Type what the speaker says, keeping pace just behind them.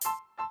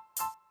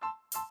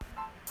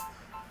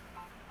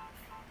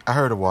I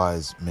heard a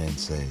wise man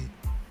say,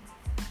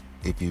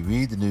 if you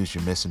read the news,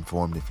 you're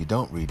misinformed. If you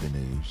don't read the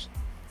news,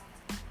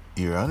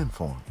 you're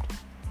uninformed.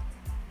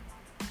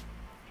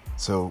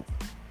 So,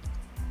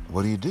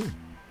 what do?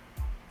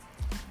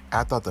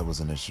 I thought that was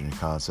an interesting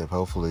concept.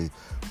 Hopefully,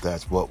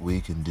 that's what we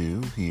can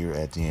do here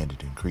at the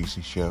Anderton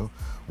Creasey Show.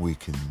 We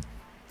can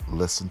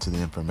listen to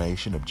the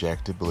information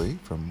objectively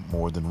from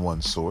more than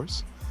one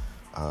source,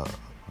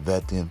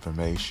 vet the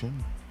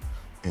information,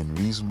 and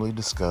reasonably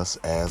discuss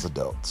as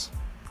adults.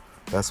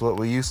 That's what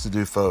we used to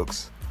do,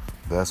 folks.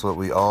 That's what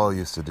we all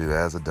used to do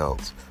as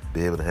adults.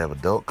 Be able to have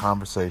adult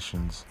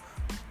conversations,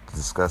 to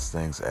discuss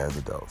things as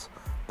adults.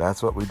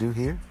 That's what we do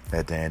here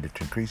at the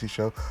Anderton Creasey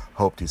Show.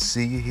 Hope to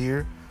see you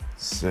here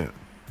soon.